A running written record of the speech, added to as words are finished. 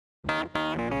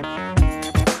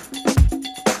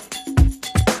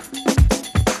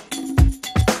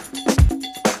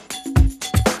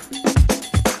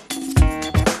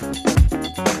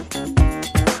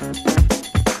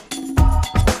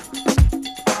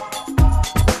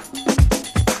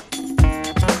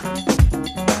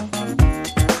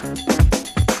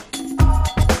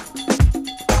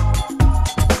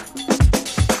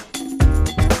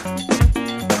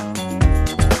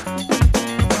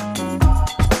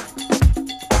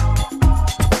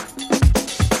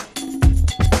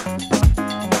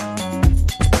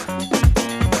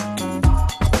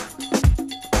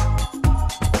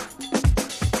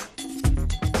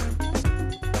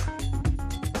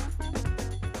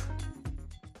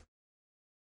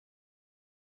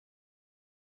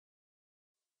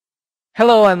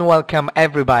Hello and welcome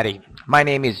everybody. My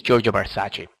name is Giorgio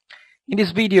Barsacci. In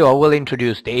this video I will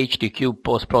introduce the HD3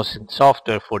 post-processing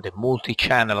software for the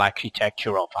multi-channel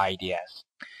architecture of IDS.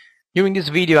 During this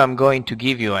video I'm going to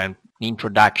give you an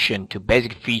introduction to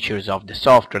basic features of the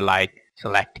software like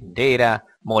selecting data,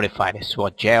 modify the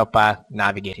SWOT geopath,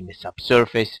 navigating the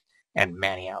subsurface, and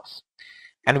many else.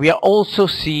 And we'll also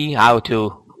see how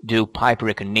to do pipe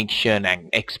recognition and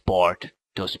export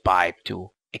those pipes to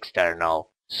external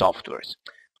softwares.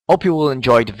 Hope you will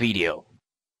enjoy the video.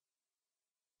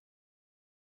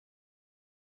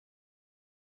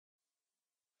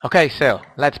 Okay, so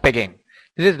let's begin.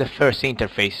 This is the first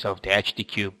interface of the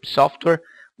HD3 software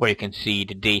where you can see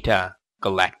the data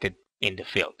collected in the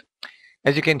field.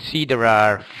 As you can see, there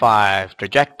are 5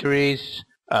 trajectories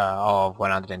of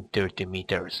 130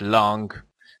 meters long.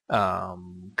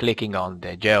 Clicking on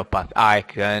the geopath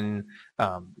icon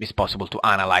is possible to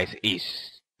analyze each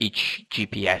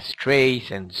GPS trace,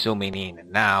 and zooming in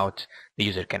and out, the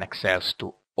user can access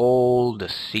to all the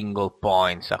single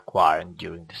points acquired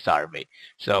during the survey.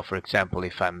 So for example,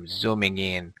 if I'm zooming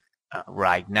in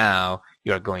right now,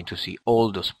 you're going to see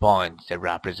all those points that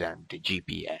represent the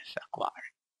GPS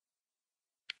acquired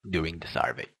during the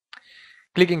survey.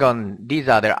 Clicking on this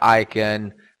other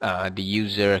icon, the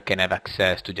user can have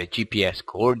access to the GPS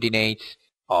coordinates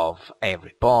of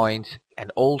every point, and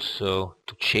also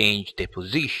to change the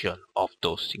position of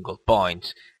those single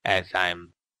points as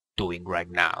I'm doing right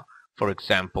now. For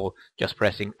example, just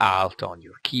pressing Alt on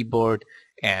your keyboard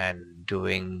and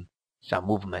doing some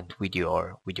movement with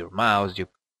your mouse, you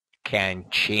can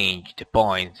change the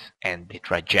points and the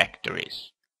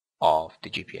trajectories of the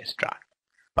GPS track.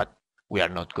 But we are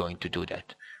not going to do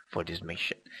that for this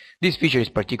mission. This feature is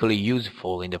particularly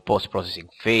useful in the post-processing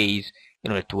phase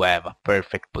in order to have a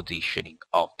perfect positioning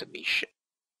of the mission.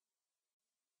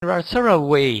 There are several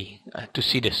ways to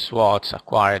see the SWOTs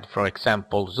acquired. For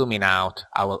example, zooming out,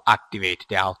 I will activate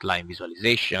the outline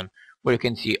visualization where you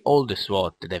can see all the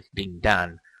SWOT that have been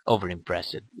done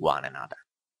overimpressed one another.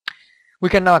 We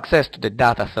can now access to the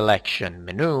data selection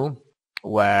menu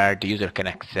where the user can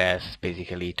access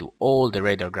basically to all the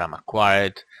radiogram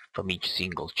acquired from each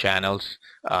single channels,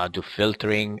 do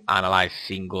filtering, analyze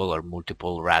single or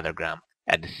multiple radiogram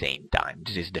at the same time.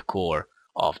 This is the core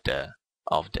of the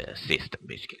system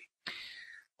basically.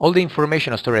 All the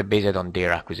information is stored based on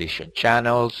their acquisition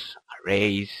channels,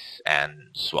 arrays, and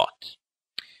SWOT.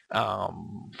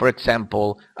 For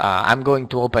example, I'm going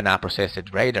to open a processed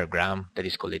radiogram that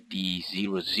is called a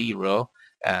D00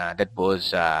 that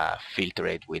was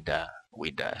filtered with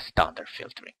standard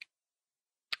filtering.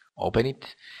 Open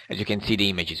it. As you can see, the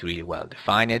image is really well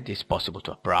defined. It's possible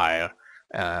to apply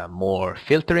more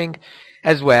filtering,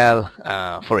 as well,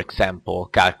 for example,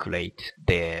 calculate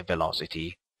the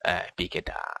velocity, pick it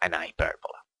an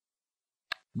hyperbola.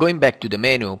 Going back to the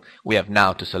menu, we have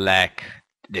now to select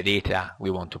the data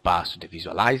we want to pass to the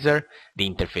visualizer, the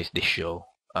interface that show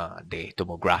the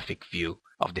tomographic view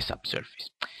of the subsurface.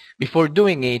 Before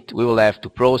doing it, we will have to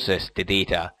process the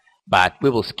data, but we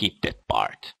will skip that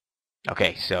part.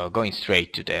 Okay, so going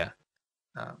straight to the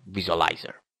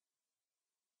visualizer.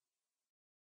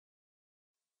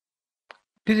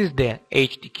 This is the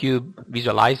HD3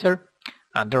 visualizer,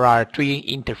 and there are 3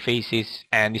 interfaces,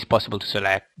 and it's possible to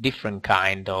select different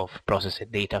kind of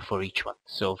processed data for each one.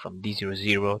 So from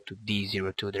D00 to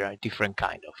D02 there are different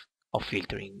kind of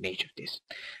filtering in each of this.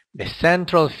 The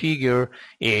central figure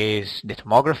is the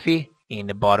tomography. In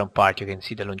the bottom part you can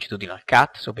see the longitudinal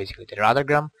cut, so basically the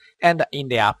radiogram, and in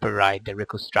the upper right the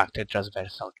reconstructed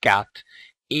transversal cut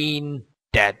in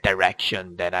that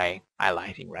direction that I'm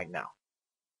highlighting right now.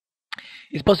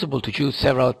 It's possible to choose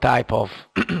several types of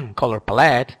color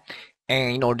palette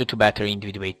in order to better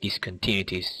individuate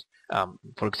discontinuities.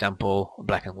 For example,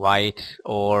 black and white,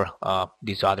 or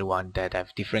this other one that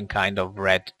have different kind of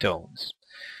red tones.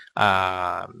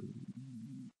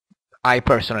 I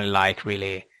personally like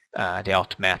really the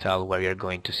hot metal, where you're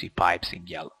going to see pipes in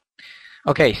yellow.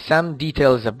 Okay, some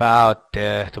details about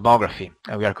the tomography.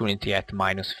 We are currently at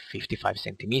minus 55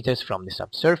 centimeters from the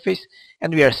subsurface,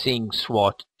 and we are seeing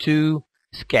SWOT 2,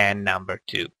 scan number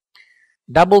 2.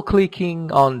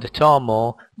 Double-clicking on the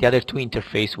tomo, the other two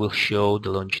interface will show the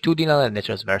longitudinal and the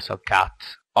transversal cut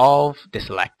of the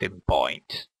selected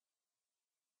point.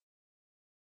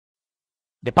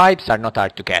 The pipes are not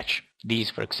hard to catch. This,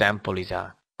 for example, is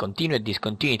a continued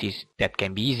discontinuity that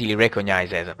can be easily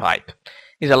recognized as a pipe.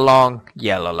 It's a long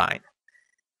yellow line.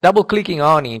 Double-clicking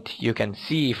on it, you can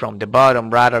see from the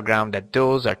bottom radiogram that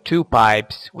those are two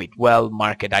pipes with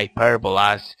well-marked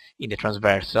hyperbolas in the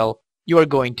transversal. You are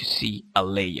going to see a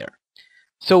layer.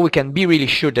 So we can be really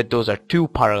sure that those are two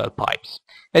parallel pipes.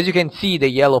 As you can see, the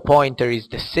yellow pointer is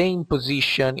the same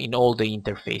position in all the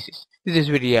interfaces. This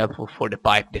is really helpful for the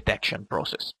pipe detection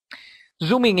process.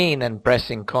 Zooming in and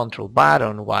pressing Ctrl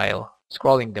button while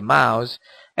scrolling the mouse,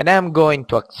 and I'm going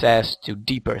to access to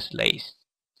deeper layers.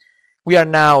 We are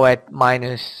now at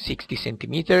minus 60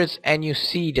 centimeters, and you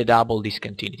see the double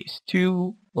discontinuities,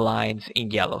 two lines in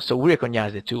yellow, so we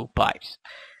recognize the two pipes.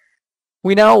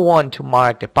 We now want to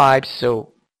mark the pipes,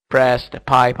 so press the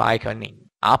pipe icon in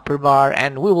upper bar,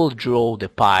 and we will draw the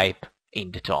pipe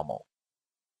in the tomo.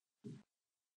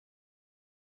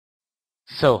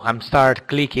 So I'm start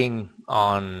clicking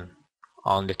on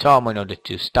the tomo in order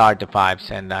to start the pipes,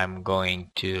 and I'm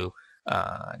going to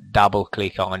double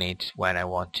click on it when I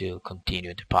want to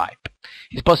continue the pipe.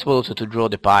 It's possible also to draw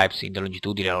the pipes in the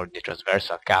longitudinal or the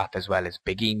transversal cut, as well as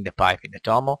begin the pipe in the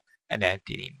tomo and end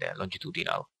it in the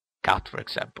longitudinal cut, for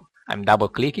example. I'm double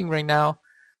clicking right now,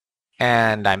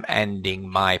 and I'm ending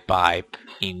my pipe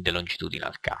in the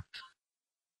longitudinal cut.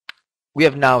 We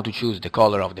have now to choose the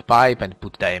color of the pipe and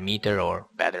put diameter, or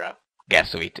better, a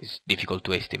guess of it. It's difficult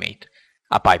to estimate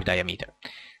a pipe diameter.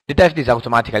 The depth is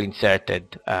automatically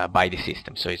inserted by the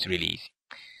system, so it's really easy.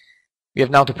 We have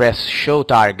now to press show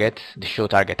target, the show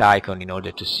target icon, in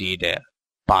order to see the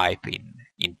pipe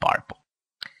in purple.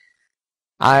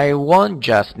 I want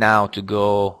just now to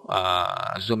go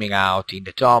zooming out in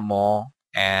the tomo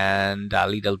and a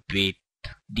little bit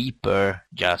deeper,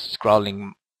 just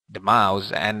scrolling the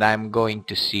mouse, and I'm going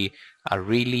to see a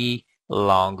really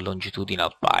long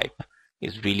longitudinal pipe.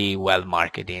 It's really well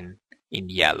marked in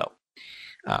yellow.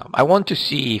 I want to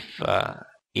see if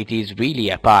it is really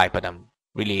a pipe, but I'm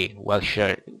really well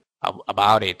sure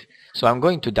about it. So I'm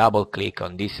going to double click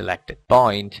on this selected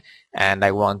point, and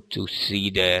I want to see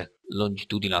the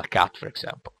longitudinal cut, for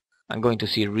example. I'm going to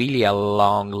see really a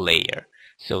long layer.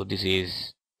 So this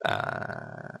is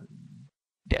the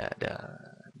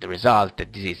result,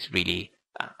 that this is really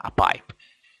a pipe.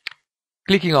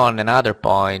 Clicking on another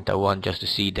point, I want just to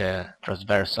see the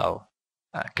transversal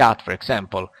cut, for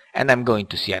example, and I'm going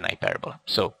to see an hyperbola.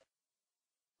 So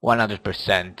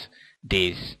 100%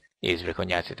 this is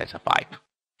recognized as a pipe.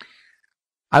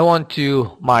 I want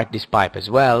to mark this pipe as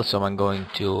well, so I'm going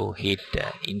to hit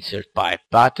the insert pipe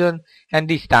button, and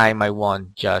this time I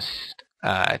want just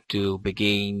to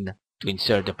begin to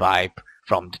insert the pipe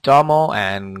from the tomo,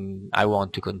 and I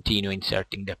want to continue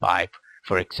inserting the pipe,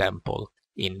 for example,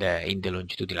 in the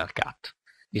longitudinal cut.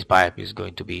 This pipe is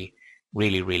going to be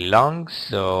really long,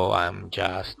 so I'm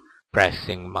just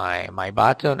pressing my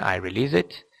button, I release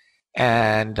it,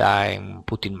 and I'm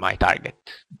putting my target.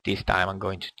 This time I'm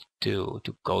going to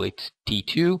call it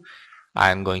T2.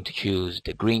 I'm going to choose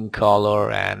the green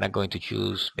color, and I'm going to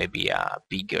choose maybe a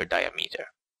bigger diameter.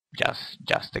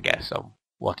 Just a guess of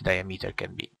what diameter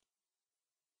can be.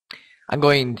 I'm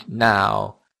going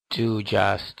now to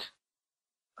just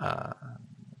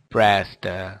press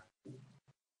the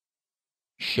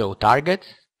show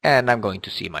target, and I'm going to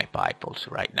see my pipe also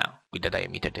right now with the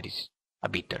diameter that is a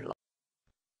bit long.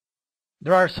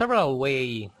 There are several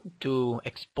ways to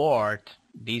export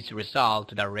this result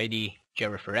that are already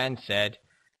georeferenced.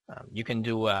 You can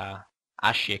do a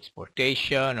ASCII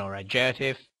exportation or a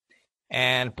GETIF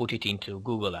and put it into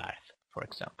Google Earth, for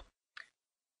example.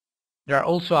 There are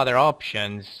also other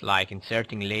options like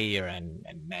inserting layer and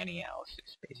many else,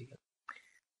 basically.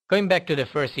 Going back to the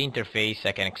first interface,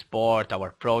 I can export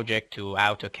our project to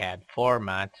AutoCAD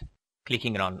format,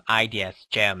 clicking on IDS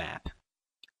GeoMap.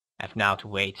 I have now to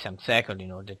wait some seconds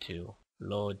in order to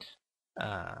load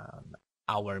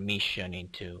our mission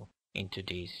into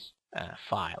this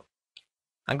file.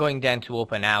 I'm going then to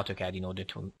open AutoCAD in order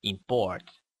to import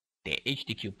the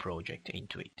HD3 project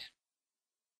into it.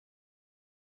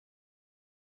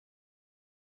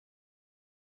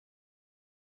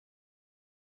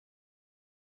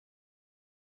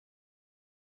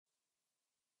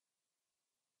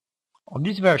 On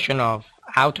this version of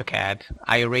AutoCAD,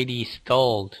 I already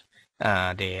installed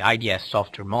the IDS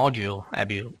software module,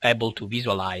 able to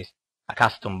visualize a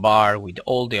custom bar with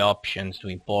all the options to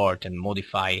import and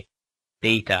modify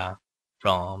data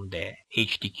from the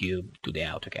HD cube to the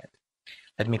AutoCAD.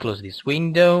 Let me close this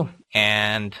window,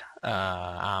 and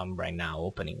I'm right now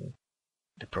opening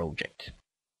the project.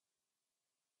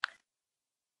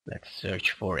 Let's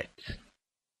search for it.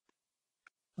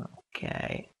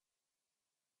 Okay.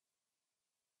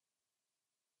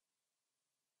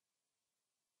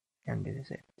 And this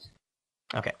is it.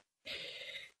 Okay.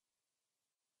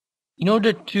 In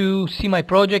order to see my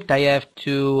project, I have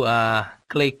to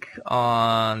click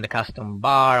on the custom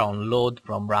bar, on load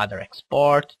from Radar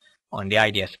Export, on the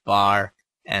IDS bar,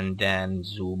 and then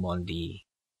zoom on the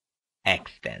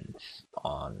extents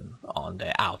on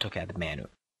the AutoCAD menu,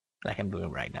 like I'm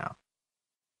doing right now.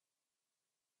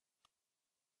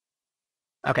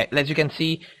 Okay, as you can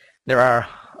see, there are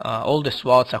all the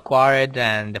swaths acquired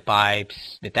and the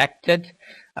pipes detected.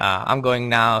 I'm going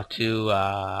now to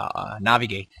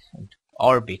navigate and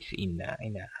orbit in a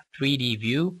 3D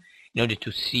view in order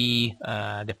to see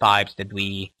the pipes that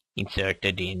we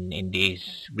inserted in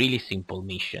this really simple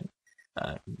mission.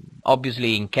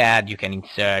 Obviously in CAD you can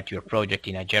insert your project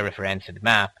in a georeferenced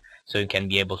map, so you can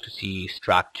be able to see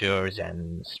structures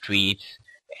and streets,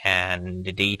 and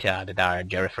the data that are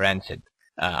georeferenced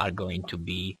are going to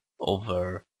be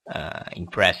over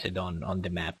impressed on the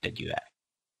map that you have.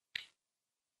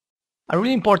 A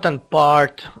really important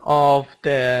part of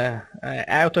the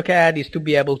AutoCAD is to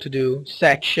be able to do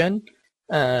section,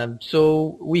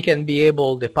 so we can be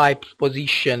able the pipe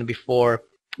position before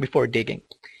digging.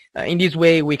 In this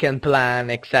way we can plan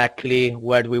exactly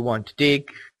where do we want to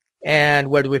dig and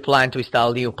where do we plan to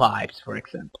install new pipes, for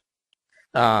example.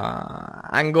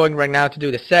 I'm going right now to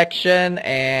do the section,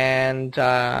 and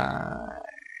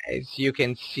as you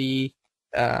can see,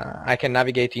 I can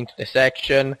navigate into the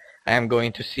section. I am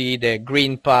going to see the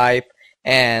green pipe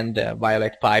and the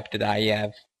violet pipe that I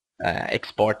have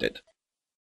exported.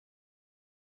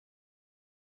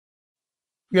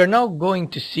 We are now going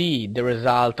to see the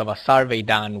result of a survey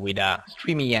done with a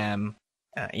StreamEM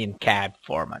in CAD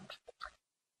format.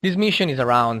 This mission is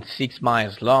around 6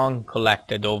 miles long,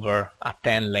 collected over a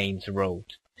 10 lanes road.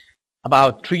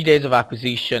 About 3 days of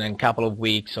acquisition and a couple of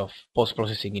weeks of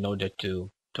post-processing in order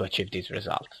to achieve these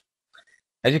results.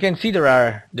 As you can see, there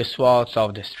are the swaths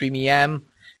of the StreamEM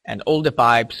and all the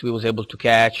pipes we was able to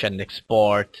catch and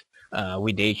export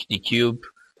with the HD cube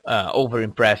over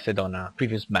impressed on a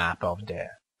previous map of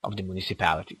the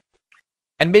municipality.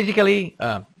 And basically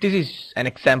this is an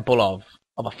example of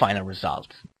a final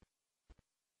result.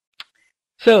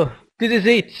 So this is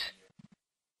it.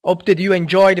 Hope that you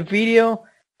enjoyed the video.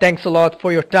 Thanks a lot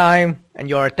for your time and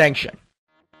your attention.